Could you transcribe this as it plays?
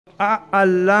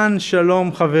אהלן,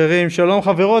 שלום חברים, שלום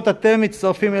חברות, אתם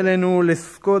מצטרפים אלינו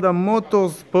לסקודה מוטור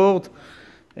ספורט,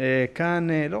 כאן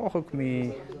לא רחוק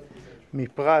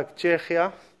מפראג, צ'כיה.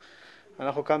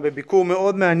 אנחנו כאן בביקור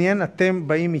מאוד מעניין, אתם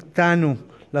באים איתנו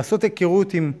לעשות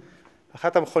היכרות עם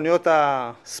אחת המכוניות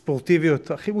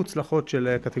הספורטיביות הכי מוצלחות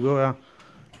של קטגוריה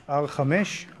R5,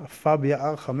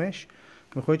 הפאביה R5.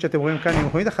 המכונית שאתם רואים כאן היא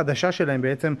המכונית החדשה שלהם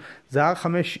בעצם, זה R5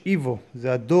 Evo,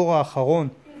 זה הדור האחרון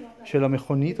של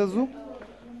המכונית הזו.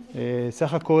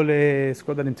 סך הכל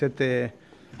סקודה נמצאת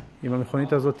עם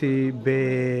המכונית הזאת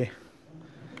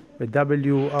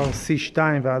ב-WRC2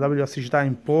 וה-WRC2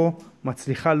 פרו,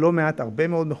 מצליחה לא מעט, הרבה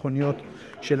מאוד מכוניות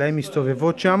שלהם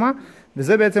מסתובבות שם,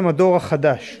 וזה בעצם הדור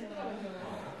החדש.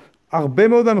 הרבה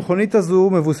מאוד מהמכונית הזו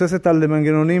מבוססת על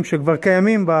מנגנונים שכבר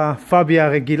קיימים בפאביה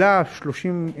הרגילה,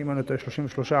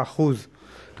 33%.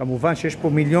 כמובן שיש פה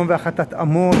 1,000,001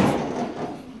 התאמות.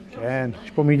 כן,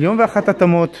 יש פה 1,000,001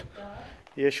 התאמות.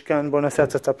 יש כאן, בואו נעשה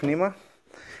הצצה פנימה.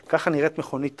 ככה נראית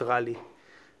מכונית רלי.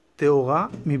 תאורה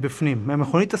מבפנים.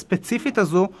 מהמכונית הספציפית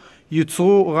הזו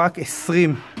יוצרו רק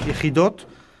 20 יחידות.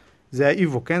 זה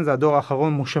האיבו, כן? זה הדור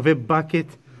האחרון, מושבי בקט.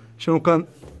 יש לנו כאן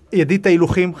ידית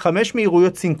ההילוכים, 5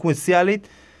 מהירויות סינקוונציאלית.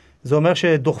 זה אומר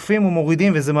שדוחפים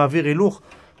ומורידים וזה מעביר הילוך.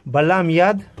 בלם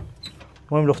יד.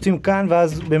 רואים, לוחצים כאן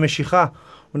ואז במשיכה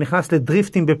הוא נכנס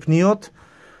לדריפטים בפניות.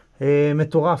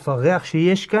 מטורף, הריח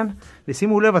שיש כאן.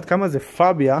 ושימו לב עד כמה זה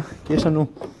פאביה, כי יש לנו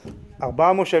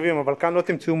 4 מושבים, אבל כאן לא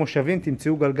תמצאו מושבים,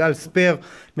 תמצאו גלגל ספר,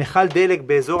 מכל דלק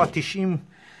באזור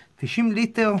ה-90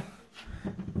 ליטר.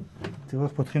 תראו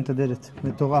איך פותחים את הדלת,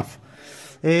 מטורף.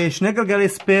 2 גלגלי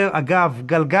ספר, אגב,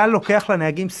 גלגל לוקח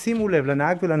לנהגים, שימו לב,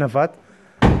 לנהג ולנווט,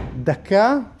 1.5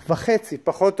 דקה,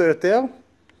 פחות או יותר,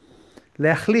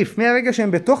 להחליף. מהרגע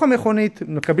שהם בתוך המכונית,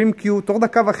 מקבלים קיו, תוך 1.5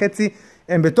 דקה,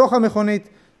 הם בתוך המכונית,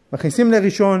 מכניסים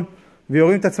לראשון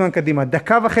ויורים את עצמם קדימה. 1.5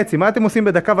 דקה, מה אתם עושים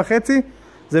ב1.5 דקה?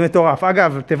 זה מטורף.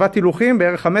 אגב, תיבת הילוכים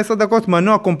בערך 15 דקות,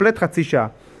 מנוע קומפלט חצי שעה.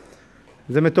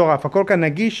 זה מטורף. הכל כאן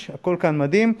נגיש, הכל כאן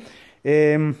מדהים.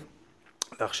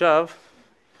 ועכשיו,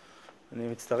 אני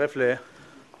מצטרף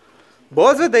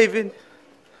לבוז ודייוויד.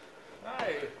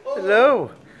 היי. Hello.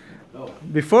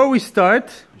 Before we start.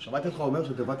 שמעתי אותך אומר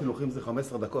שתיבת הילוכים זה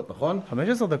 15 דקות, נכון?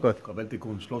 15 דקות. קבל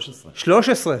תיקון, 13.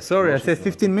 13, sorry, I said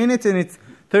 15 minutes and it's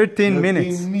 13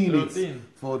 minutes. 13 minutes.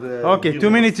 Okay, 2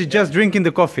 minutes is just drinking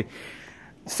the coffee.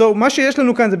 So, מה שיש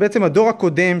לנו כאן זה בעצם הדור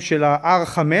הקודם של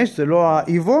ה-R5, זה לא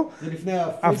ה-Evo. זה לפני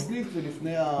הפייסליפט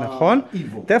ולפני ה-Evo. נכון.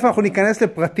 תכף אנחנו ניכנס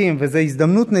לפרטים, וזו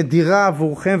הזדמנות נדירה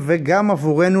עבורכם וגם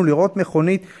עבורנו לראות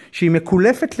מכונית שהיא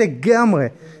מקולפת לגמרי.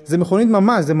 זה מכונית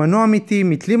ממש, זה מנוע אמיתי,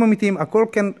 מתלים אמיתיים, הכל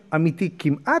כאן אמיתי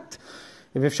כמעט,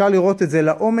 ואפשר לראות את זה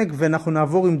לעומק, ואנחנו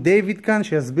נעבור עם דיוויד כאן,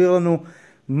 שיסביר לנו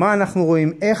מה אנחנו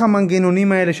רואים, איך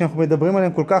המנגנונים האלה שאנחנו מדברים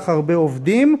עליהם כל כך הרבה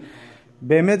עובדים,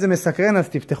 באמת זה מסקרן, אז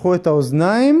תפתחו את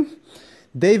האוזניים.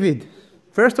 David,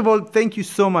 first of all, thank you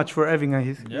so much for having us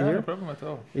here. Yeah, no problem at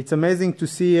all. It's amazing to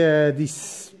see this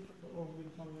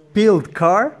build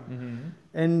car.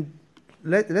 And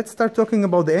let's start talking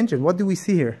about the engine. What do we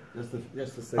see here?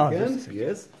 Just a second,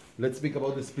 yes. Let's speak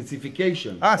about the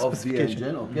specification of the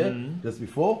engine, okay? Just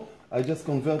before. I just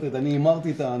converted, אני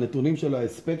אמרתי את הנתונים של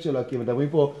ההספק שלה, כי מדברים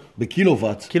פה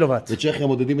בקילוואט. קילוואט. בצ'כיה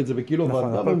מודדים את זה בקילוואט,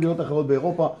 גם במדינות אחרות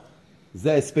באירופה.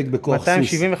 זה ההספק בכוח סוס.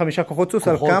 275 כוחות סוס,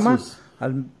 על כמה?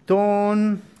 על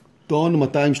טון... טון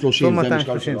 230, זה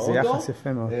המשקל של האוטו. זה יחס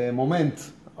יפה מאוד. מומנט.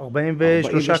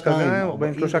 43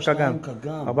 קגם,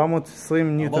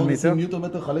 420 ניוטון מטר. 420 ניוטון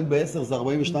מטר חלק ב-10 זה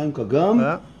 42 קגם.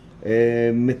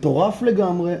 מטורף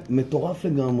לגמרי, מטורף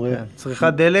לגמרי.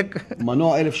 צריכת דלק.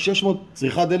 מנוע 1600,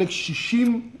 צריכת דלק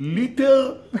 60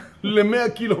 ליטר ל-100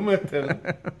 קילומטר.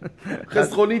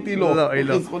 חסכונית היא לא.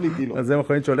 חסכונית היא לא. אז זה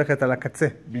מכונית שהולכת על הקצה.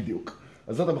 בדיוק.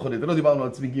 אז זאת המכונית. לא דיברנו על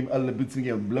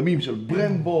צמיגים, בלמים של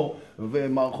ברמבו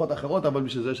ומערכות אחרות, אבל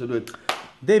בשביל זה יש לנו את...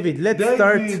 David, let's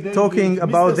start talking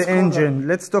about the engine.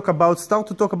 Let's start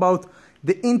to talk about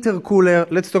the intercooler.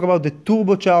 Let's talk about the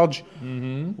turbocharge.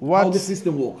 How the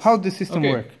system works. How the system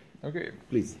works. Okay,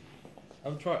 please.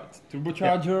 I'll try it.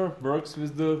 Turbocharger works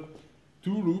with the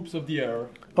 2 loops of the air.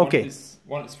 Okay.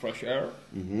 One is fresh air,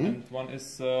 and one is,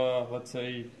 let's say,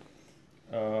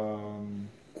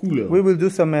 cooler. We will do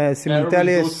some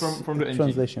simultaneous from the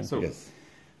translation. So, yes.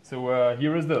 So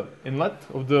here is the inlet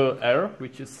of the air,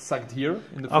 which is sucked here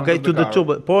in the front Okay, of to the the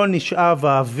turbo. פה נשאב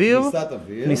האוויר,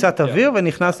 כניסת אוויר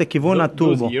ונכנס לכיוון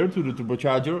הטורבו. Goes here to the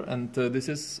turbocharger, and this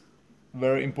is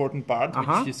very important part,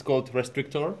 which is called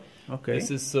restrictor. Okay.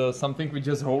 This is something which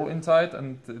has a hole inside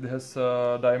and it has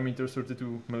diameter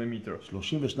 32 millimeter.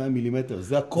 32 מילימטר,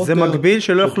 זה הקוטר זה מגביל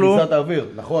שלא יוכלו... כניסת האוויר,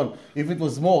 נכון. If it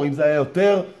was more, אם זה היה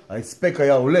יותר, ההספק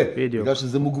היה עולה. בדיוק. בגלל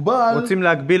שזה מוגבל... רוצים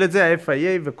להגביל את זה,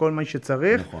 ה-FIA וכל מה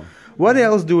שצריך. נכון. What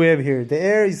else do we have here? The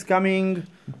air is coming...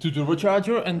 To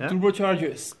turbocharger, and turbocharger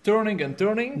is turning and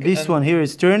turning. This one here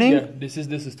is turning. Yeah, this is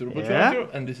turbocharger,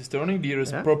 and this is turning. There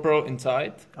is propel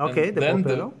inside. Okay, and the then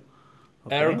propel.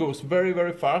 Air goes very,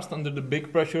 very fast under the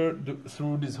big pressure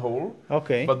through this hole.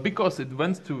 Okay. But because it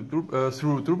went through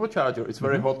turbocharger, it's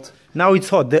very hot. Now it's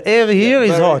hot. The air here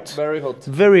is hot. Very hot.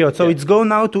 Very hot. So it's go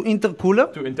now to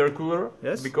intercooler. To intercooler.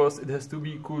 Yes. Because it has to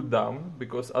be cooled down.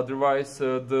 Because otherwise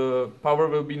the power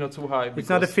will be not so high. It's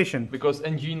not efficient. Because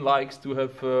engine likes to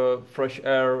have fresh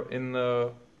air in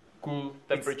cool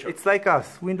temperature. It's like us.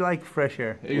 We like fresh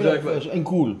air. Exactly. And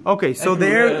cool. Okay, so the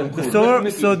air,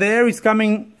 so the air is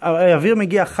coming. האוויר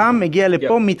מגיע חם, מגיע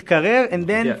לפה, מתקרר, and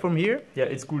then from here.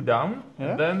 Yeah, it's cooled down,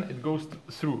 and then it goes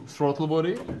through throttle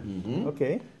body.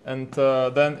 Okay. And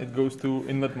then it goes to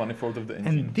inlet manifold of the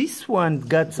engine. And this one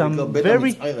got some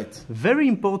very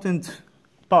important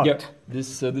part. Yeah.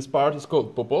 This part is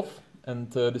called pop off, and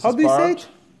this How is do you part say it?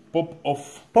 pop off.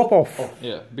 Pop off.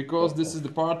 Yeah, because this is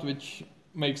the part which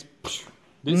makes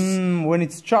this when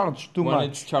it's charged too much. When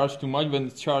it's charged too much, when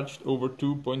it's charged over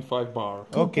 2.5 bar.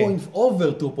 Okay.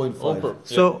 Over 2.5.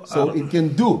 So it can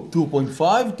do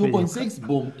 2.5, 2.6,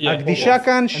 boom. הקדישה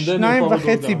כאן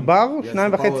 2.5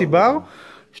 בר.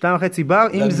 2.5 בר,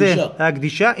 אם זה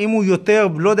הקדישה, אם הוא יותר,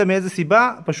 לא יודע מאיזה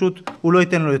סיבה, פשוט הוא לא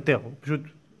ייתן לו יותר, הוא פשוט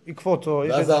יקפוץ.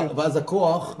 ואז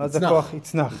הכוח יצנח.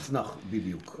 יצנח,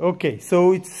 בדיוק. Okay,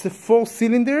 so it's a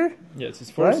 4-cylinder? Yes,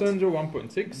 it's 4-cylinder,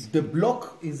 1.6. The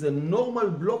block is a normal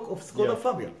block of Skoda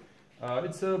Fabia.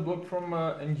 It's a block from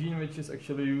engine which is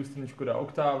actually used in Skoda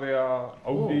Octavia,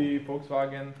 Audi,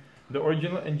 Volkswagen. The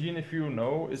original engine, if you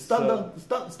know, is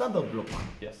standard block.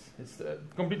 Yes, it's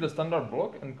completely standard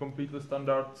block and completely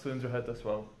standard cylinder head as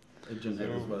well. Engine head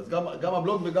as well. גם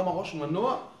הבלוק וגם הראש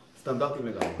מנוע סטנדרטים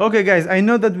לגמרי. Okay, guys, I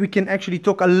know that we can actually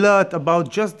talk a lot about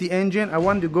just the engine. I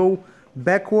want to go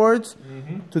backwards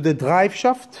to the drive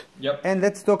shaft. Yep. And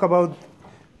let's talk about.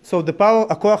 So the power,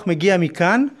 הכוח מגיע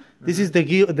מכאן. This is the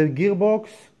gearbox.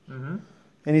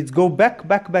 And it's go back,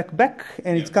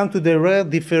 and it's come to the rear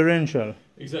differential.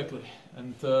 Exactly,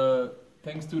 and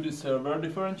thanks to this rear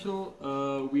differential,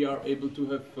 we are able to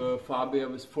have Fabia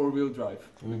with 4-wheel drive,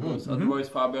 because otherwise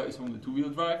Fabia is only 2-wheel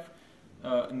drive,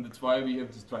 and that's why we have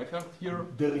this drive shaft here.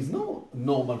 There is no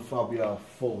normal Fabia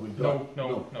 4-wheel drive.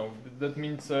 No. That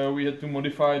means we had to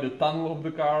modify the tunnel of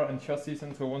the car and chassis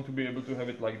and so on to be able to have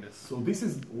it like this. So this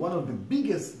is one of the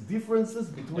biggest differences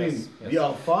between the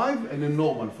R5 and a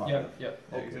normal Fabia.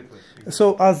 Yeah, exactly.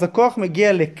 So, אז הכוח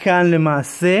מגיע לכאן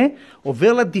למעשה,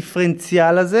 עובר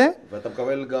לדיפרנציאל הזה. ואתה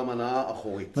מקבל גם הנעה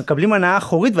אחורית. מקבלים הנעה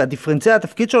אחורית, והדיפרנציאל,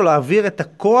 התפקיד שלו להעביר את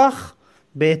הכוח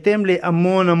בהתאם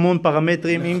להמון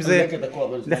פרמטרים, אם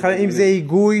זה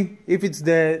היגוי, if it's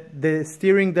the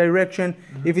steering direction,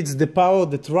 if it's the power,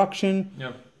 the traction,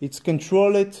 it's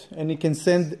control it, and it can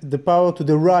send the power to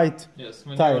the right tire. Yes,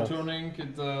 when you're turning,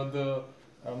 the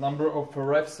number of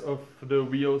revs of the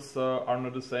wheels are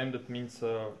not the same. That means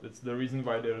it's the reason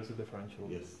why there is a differential.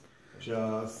 Yes.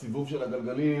 כשהסיבוב של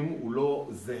הגלגלים הוא לא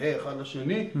זהה אחד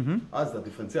לשני, אז זה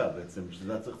הדיפרנציאל בעצם,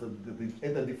 שזה צריך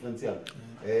את הדיפרנציאל.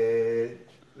 A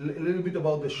little bit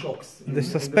about the shocks. The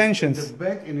suspensions. In the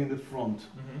back and in the front.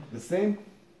 The same?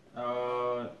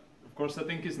 Of course, I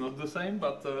think it's not the same,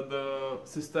 but the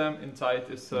system inside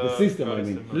is the system, I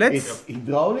mean. Let's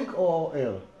hydraulic or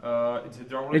air? It's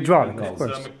hydraulic. Hydraulic, of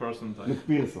course. It's McPherson type.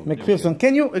 McPherson.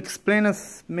 Can you explain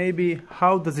us maybe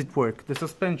how does it work, the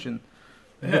suspension?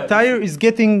 The tire is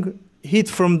getting hit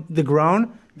from the ground,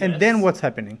 and then what's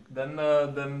happening? Then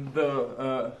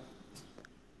the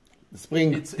spring.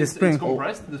 It's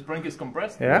compressed. The spring is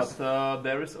compressed, but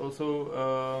there is also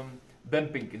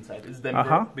damping inside. It's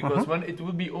damper because when it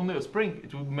would be only a spring,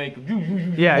 it would make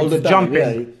all the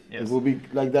jumping. It will be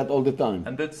like that all the time.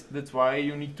 And that's why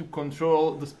you need to control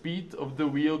the speed of the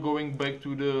wheel going back to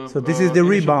the. So this is the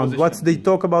rebound. What's they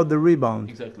talk about the rebound?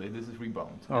 Exactly. This is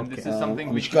rebound. And this is something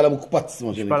which. המשקל המוקפץ,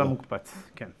 מה שנקרא. המשקל המוקפץ,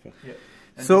 כן.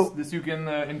 And so this you can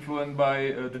influence by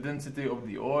the density of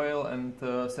the oil and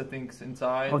settings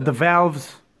inside. Of the valves.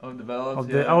 Of the valves. Of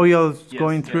the oils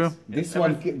going through.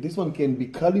 This one can be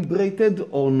calibrated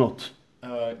or not.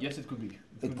 Yes, it could be.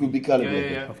 It could be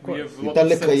calibrated. Yeah. Of course.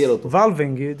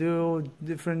 Valving, you do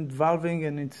different valving,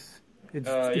 and it's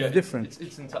different.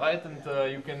 It's inside, and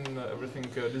you can everything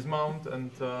dismount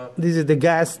and. This is the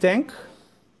gas tank.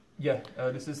 Yeah,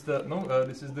 this is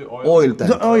the oil. Oil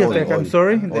tank. Oil tank, I'm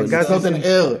sorry. It's not an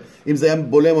air. אם זה היה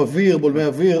בולמי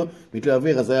אוויר, מתלי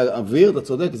אוויר, אז היה אוויר, אתה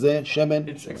צודק, זה שמן.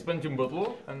 It's expansion bottle,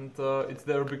 and it's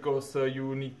there because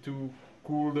you need to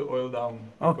cool the oil down.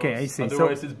 Okay, I see.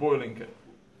 Otherwise it's boiling,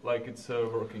 like it's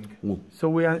working. So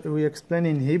we explain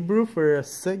in Hebrew for a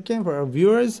second for our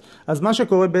viewers. אז מה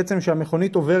שקורה בעצם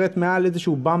שהמכונית עוברת מעל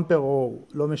איזשהו במפר או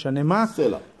לא משנה מה,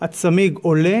 הצמיג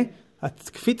עולה,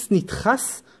 הקפיץ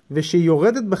נדחס, ושהיא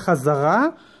יורדת בחזרה,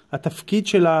 התפקיד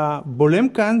של הבולם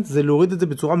כאן זה להוריד את זה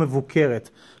בצורה מבוקרת.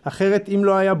 אחרת אם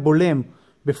לא היה בולם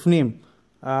בפנים,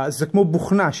 זה כמו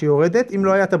בוכנה שיורדת, אם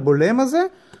לא היה את הבולם הזה,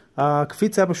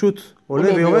 הקפיץ היה פשוט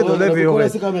עולה ויורד, עולה ויורד.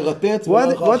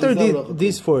 What are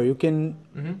these for? You can,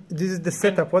 this is the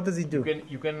setup, what does it do?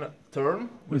 You can turn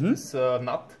with this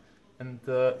nut, and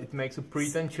it makes a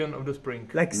pre-tension of the spring.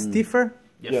 Like stiffer?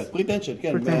 Yes, pre-tension,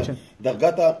 כן.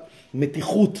 דרגת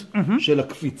המתיחות של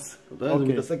הקפיץ. זה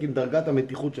מתעסק עם דרגת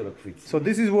המתיחות של הקפיץ. So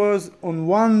this was on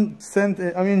one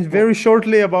sentence, I mean very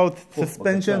shortly about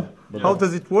suspension. How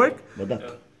does it work?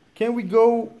 Can we go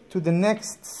to the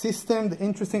next system, the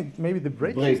interesting, maybe the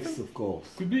brake system? Brakes, of course.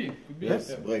 Could be. Yes,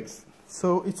 brakes. So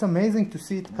it's amazing to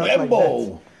see it cut like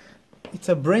that. It's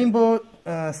a Brembo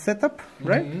setup,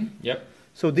 right? Yep.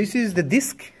 So this is the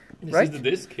disc, right? This is the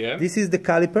disc, yeah. This is the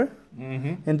caliper,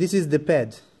 and this is the pad,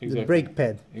 the brake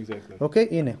pad. Exactly. Okay,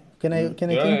 הנה. Can I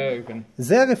you can.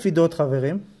 זה הרפידות,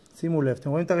 חברים. שימו לב, אתם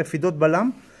רואים את הרפידות בלם?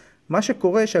 מה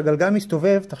שקורה שהגלגל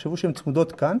מסתובב, תחשבו שהן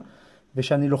צמודות כאן,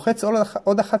 ושאני לוחץ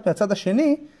עוד אחת מהצד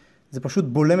השני, זה פשוט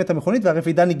בולם את המכונית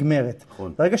והרפידה נגמרת.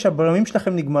 נכון. ברגע שהבלמים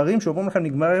שלכם נגמרים, שאומרים לכם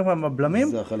נגמרים הבלמים,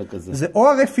 זה החלק הזה. זה או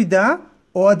הרפידה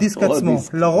או הדיסק עצמו.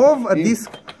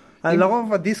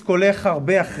 לרוב הדיסק הולך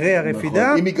הרבה אחרי הרפידה.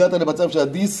 נכון. אם הגעת למצב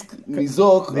שהדיסק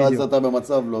ניזוק, אז אתה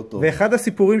במצב לא טוב. ואחד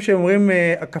הסיפורים שאומרים,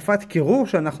 הקפת קירור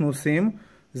שאנחנו עושים,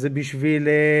 זה בשביל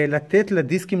לתת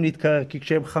לדיסקים להתקרר, כי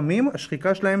כשהם חמים,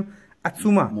 השחיקה שלהם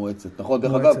עצומה. מועצת. נכון,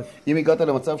 דרך אגב, אם הגעת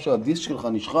למצב שהדיסק שלך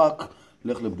נשחק,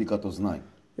 לך לבדיקת אוזניים.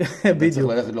 אתה צריך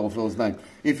ללכת לרופא אוזניים.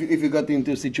 If you got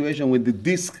into a situation where the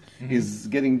disc is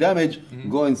getting damaged,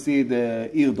 go and see the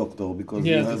ear doctor because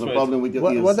he has a problem with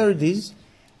your ears. What are these?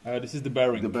 This is the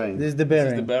bearing. This is the bearing.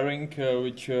 This is the bearing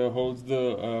which holds the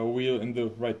wheel in the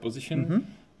right position,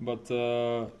 but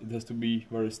it has to be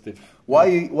very stiff. Why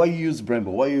you use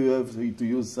Brembo? Why you have to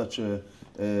use such a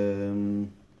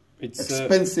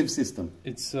expensive system?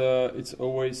 It's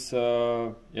always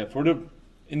for the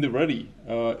in the rally.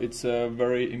 It's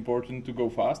very important to go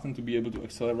fast and to be able to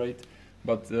accelerate.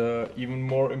 But even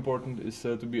more important is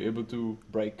to be able to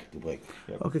brake.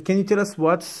 Yep. Okay, can you tell us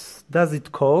what does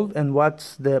it called and what's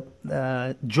the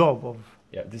job of?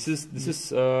 Yeah, this is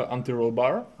anti-roll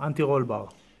bar. Anti-roll bar.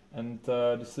 And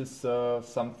this is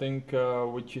something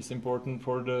which is important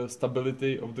for the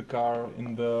stability of the car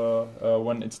in the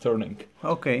when it's turning.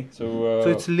 Okay. So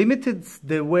it's limited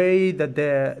the way that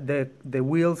the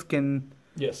wheels can.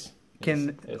 Yes. Yes.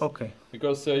 Okay.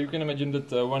 Because you can imagine that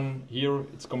when here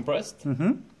it's compressed,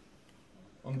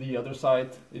 on the other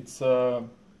side it's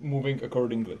moving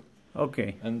accordingly. Okay.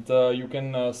 And you can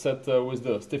set with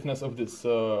the stiffness of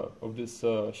this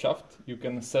shaft, you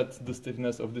can set the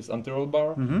stiffness of this anti-roll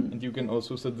bar, and you can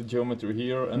also set the geometry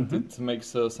here, and it makes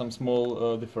some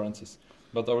small differences.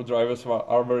 But our drivers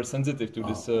are very sensitive to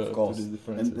this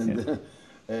differences.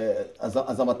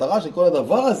 אז המטרה של כל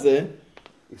הדבר הזה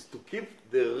is to keep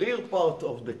the rear part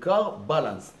of the car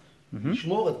balanced.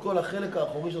 לשמור את כל החלק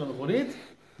האחורי של המכונית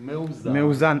מאוזן.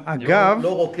 מאוזן. אגב,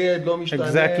 לא רוקד, לא משתנה.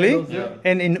 Exactly.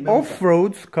 And in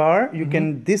off-road car, you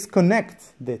can disconnect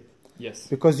that. Yes.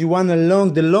 Because you want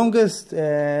the longest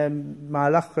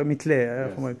מהלך מתלה.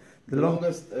 The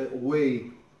longest way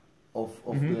of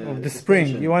the spring.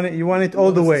 You want it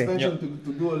all the way.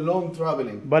 To do a long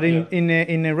traveling. But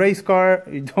in a race car,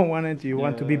 you don't want it. You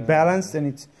want to be balanced, and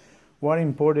it's one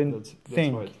important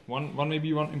thing. That's right. One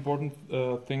important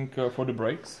thing for the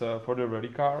brakes for the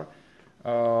rally car.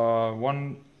 One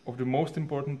of the most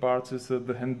important parts is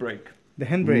the handbrake. The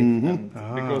handbrake.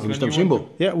 Because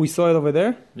yeah, we saw it over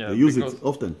there. Yeah, they use it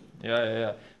often.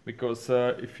 Yeah. Because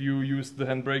if you use the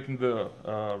handbrake in the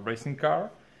racing car,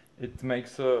 it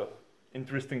makes a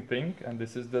interesting thing, and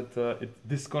this is that it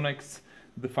disconnects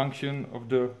the function of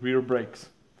the rear brakes.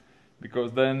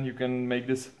 Because then you can make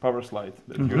this power slide.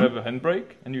 That you have a handbrake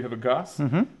and you have a gas,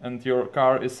 and your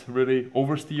car is really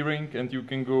oversteering, and you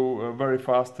can go very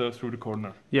fast through the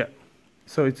corner. Yeah,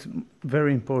 so it's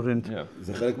very important. Yeah.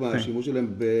 זה חלק מהשימוש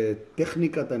שלהם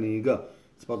בטכניקת הנהיגה.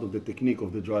 It's part of the technique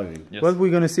of the driving. Yes. What we're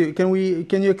going to see,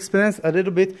 can you explain us a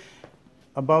little bit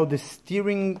about the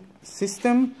steering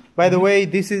system. By the way,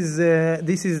 this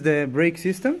is the brake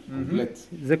system.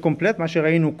 זה קומפלט, מה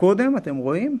שראינו קודם, אתם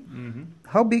רואים.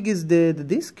 How big is the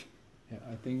disc? Yeah,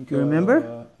 I think. You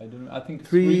remember? I think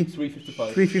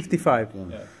 355. 355.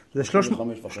 זה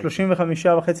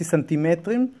 35.5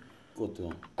 סנטימטרים.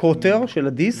 קוטר של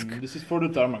הדיסק. This is for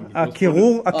the tarmac.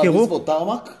 הקירור. This is for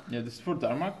tarmac? Yeah, this is for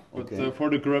tarmac, but for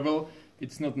the gravel,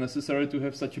 it's not necessary to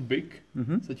have such a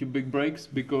big brakes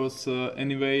because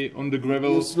anyway on the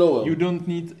gravel you don't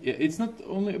need. It's not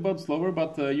only about slower,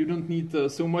 but you don't need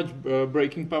so much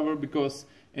braking power because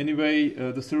anyway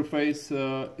the surface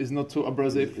is not so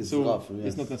abrasive, so rough, yes.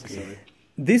 It's not necessary.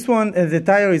 This one, the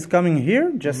tire is coming here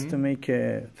just to make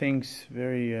things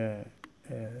very.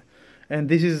 And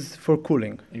this is for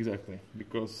cooling. Exactly,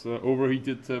 because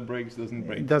overheated brakes doesn't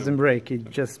break. It doesn't break; it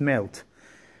just melt.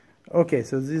 Okay,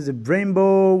 so this is a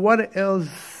Brembo. What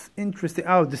else interesting?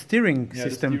 Oh, the steering system.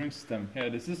 The steering system. Yeah,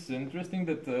 this is interesting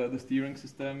that the steering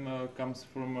system comes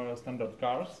from standard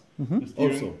cars.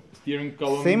 The steering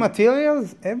column. Same materials,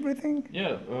 everything.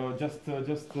 Yeah,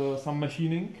 just some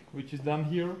machining which is done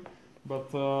here, but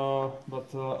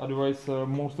otherwise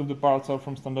most of the parts are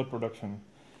from standard production.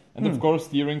 And of course,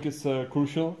 steering is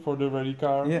crucial for the rally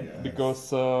car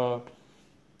because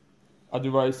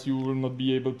otherwise you will not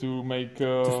be able to make,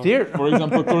 for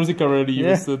example, Corsica Rally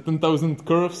with 10,000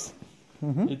 curves.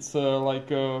 It's like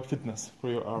fitness for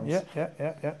your arms.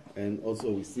 Yeah. And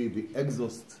also we see the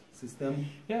exhaust system.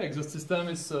 Yeah, exhaust system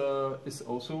is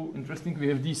also interesting. We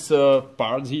have these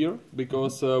parts here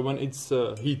because when it's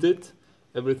heated,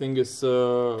 everything is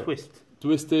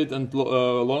twisted and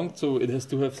long, so it has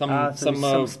to have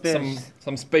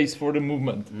some space for the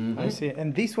movement. I see.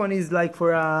 And this one is like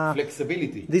for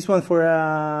flexibility. This one for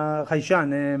Haishan.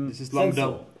 This is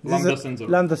lambda sensor.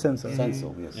 Lambda sensor.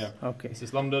 Sensor, yes. Yeah. Okay. This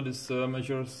is lambda. This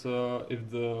measures if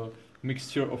the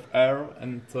mixture of air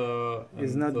and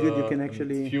is not good. You can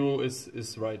actually fuel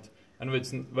is right. And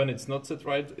when it's not set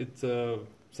right, it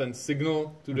sends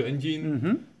signal to the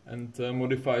engine. And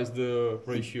modifies the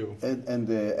ratio. And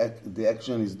the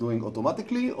action is doing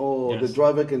automatically, or the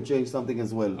driver can change something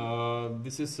as well?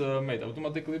 This is made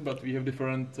automatically, but we have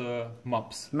different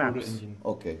maps for the engine.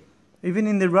 Okay. Even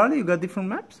in the rally, you got different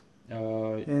maps?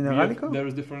 In the rally car? There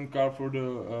is different car for the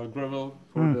gravel,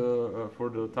 for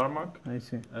the tarmac. I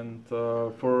see. And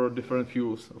for different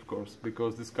fuels, of course,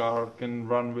 because this car can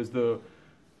run with the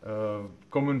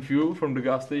common fuel from the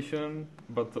gas station,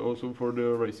 but also for the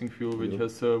racing fuel, which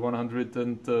has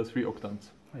 103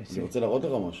 octans. אני רוצה להראות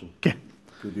לך משהו. כן.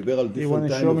 כי הוא דיבר על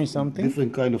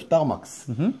different kind of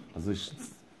tarmacs. אז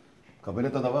קבל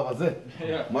את הדבר הזה.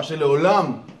 מה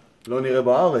שלעולם לא נראה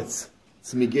בארץ.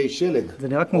 צמיגי שלג. זה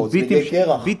נראה כמו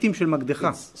ביטים של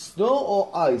מקדחה. Snow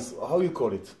or ice? How you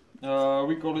call it?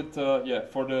 We call it,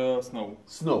 for the snow.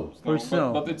 Snow.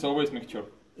 But it's always mixture.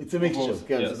 It's a mixture,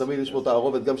 כן, זה תמיד יש פה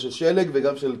תערובת גם של שלג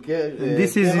וגם של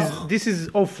קרח. This is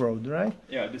off-road, right?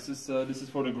 Yeah, this is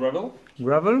for the gravel.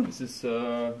 Gravel? This is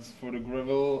for the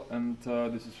gravel, and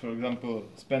this is, for example,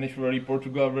 Spanish rally,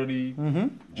 Portugal rally.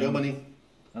 Germany.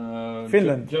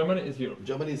 Finland. Germany is here.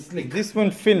 Germany is slick. This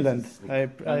one Finland.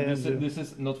 This is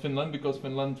not Finland because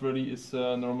Finland rally is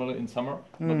normally in summer,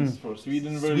 but this is for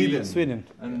Sweden rally. Sweden.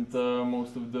 And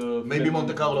most of the maybe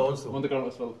Monte Carlo also. Monte Carlo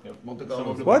as well. Yeah. Monte Carlo.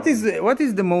 What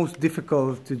is the most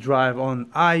difficult to drive on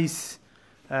ice,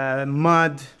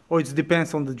 mud, or it depends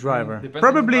on the driver?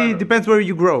 Probably depends where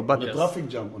you grow, but on the traffic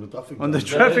jam. On the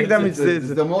traffic jam, it's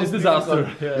the most disaster.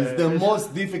 It's the most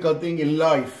difficult thing in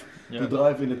life to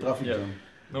drive in a traffic jam.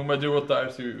 No matter what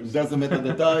tires you use. Doesn't matter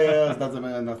the tires, doesn't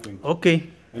matter nothing. Okay.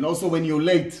 And also when you're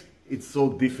late, it's so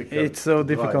difficult. It's so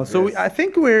difficult. So I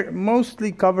think we're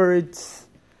mostly covered,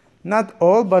 not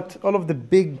all, but all of the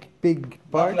big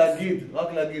parts.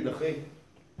 רק להגיד, אחי,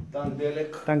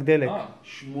 טנק דלק.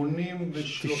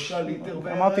 83 ליטר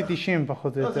בערך. אמרתי 90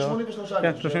 פחות או יותר. זה 83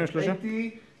 כן, 33.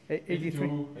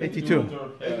 82. 82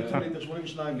 ליטר,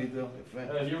 82 ליטר.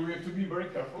 Here we have to be very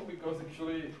careful because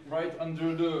actually right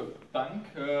under the tank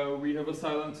we have a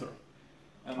silencer.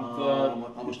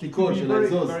 המשתיקון של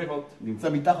האזוז נמצא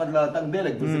מתחת לטנק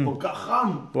דלק וזה כל כך חם.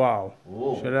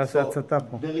 וואו, שלא יעשה הצתה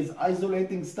פה. There is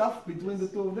isolating stuff between the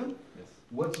two of them?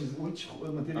 Which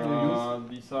material you use?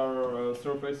 These are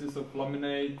surfaces of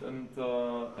laminate and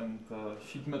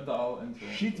sheet metal and so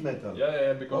on. Sheet metal?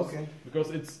 Yeah, because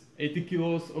it's 80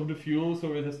 kilos of the fuel, so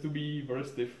it has to be very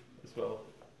stiff as well.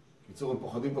 קיצור, הם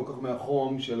פוחדים כל כך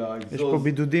מהחום של האזוז. יש פה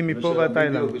בידודים מפה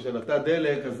והתאילנד. ושל התא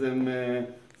דלק, אז הם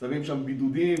שמים שם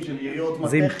בידודים של יריות מתכת.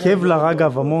 זה עם קבלר,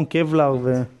 אגב, המון קבלר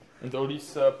And all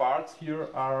these parts here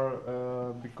are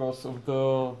because of the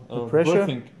pressure?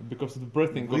 breathing, because of the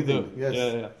breathing. Breathing, of the, yes.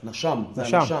 Yeah, yeah. נשם, זה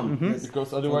נשם. הנשם. Mhm. Yes. Because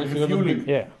For otherwise the you have a refueling. big...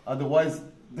 Yeah. Otherwise,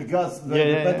 the gas, the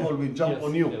Yeah. petrol will jump yes,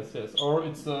 on you. Yes, yes. Or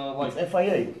it's like... It's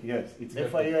FIA, yes. It's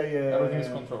Exactly. FIA. Everything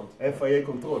is controlled. FIA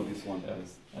control, this one. Yeah.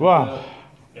 Yes. And, Wow.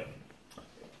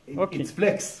 yeah. Okay. It's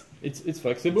flex. It's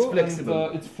flexible, It's flexible.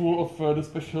 and it's full of the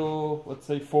special, let's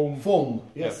say, foam. Foam,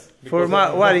 Yeah, yes. For because what,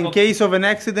 that's in not- case of an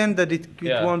accident that it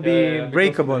Yeah, won't yeah, be yeah, because of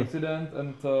breakable. the accident,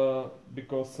 and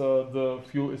because the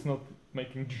fuel is not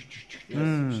making...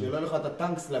 שיהיה לך את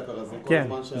הטנק סלאפר הזה כל כן,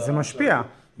 הזמן זה משפיע.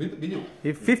 בדיוק.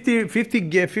 If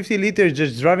 50 liters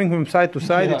just driving from side to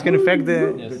side, it can affect the...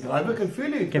 Yes. The driver can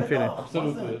feel it. Can feel it.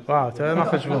 Absolutely. וואו, תראה מה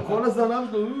חשבו. כל הזנב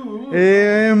שלו.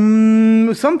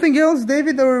 Something else,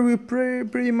 David, or we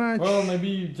pretty much... Well,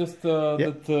 maybe just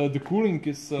that the cooling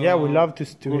is... Yeah, we love to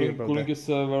hear cooling, about cooling that. is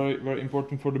very, very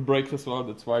important for the brakes as well.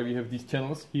 That's why we have these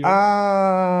channels here.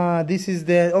 This is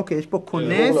the... Okay, יש פה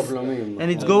כונס, לבלמים.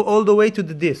 and it go all the way to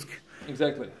the disc.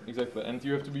 Exactly, exactly. And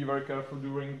you have to be very careful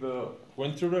during the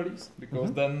winter rallies, because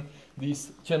then these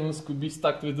channels could be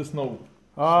stuck with the snow.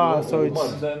 So it's...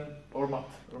 And then, or mud.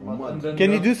 And then Can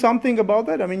you do something about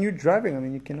that? I mean, you're driving. I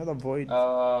mean, you cannot avoid...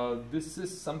 This is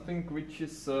something which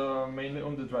is mainly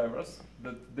on the drivers,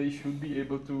 that they should be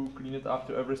able to clean it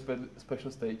after every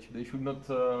special stage. They should not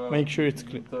Make sure it's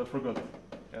clean. forget.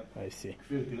 I see.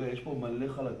 כפיר, תראה, יש פה מלא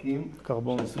חלקים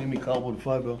קרבון. שעשויים מקרבון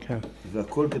פייבר, כן.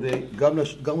 והכל כדי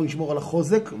גם לשמור על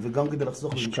החוזק וגם כדי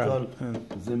לחסוך במשקל.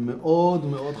 זה מאוד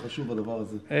מאוד חשוב הדבר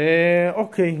הזה.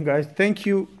 Okay, guys, thank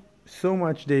you so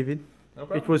much, David. No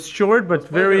problem. It was short but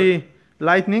very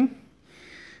lightning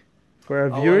for our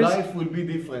Our viewers. life will be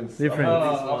different. Different.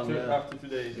 After this one, After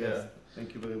today, Yes. yeah. Thank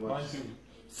you very Mine much. too.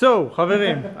 So,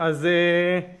 חברים, אז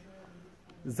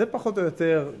זה פחות או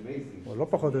יותר, או לא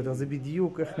פחות או יותר, זה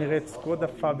בדיוק איך נראית סקודה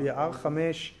פאביה R5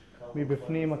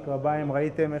 מבפנים, הקרביים,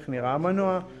 ראיתם איך נראה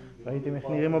המנוע, ראיתם איך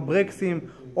נראים הברקסים,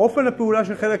 אופן הפעולה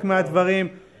של חלק מהדברים,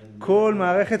 כל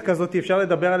מערכת כזאת אפשר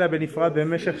לדבר עליה בנפרד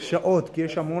במשך שעות, כי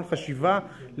יש המון חשיבה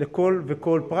לכל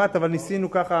וכל פרט, אבל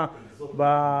ניסינו ככה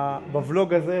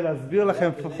בוולוג הזה להסביר לכם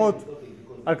לפחות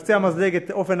על קצה המזלג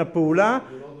את אופן הפעולה,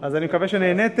 אז אני מקווה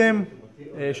שנהנתם,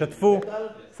 שתפו,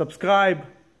 סאבסקרייב,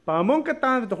 פעמון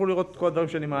קטן ותוכלו לראות את כל הדברים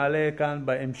שאני מעלה כאן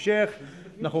בהמשך.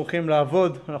 אנחנו הולכים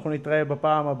לעבוד, אנחנו נתראה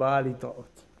בפעם הבאה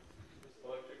להתראות.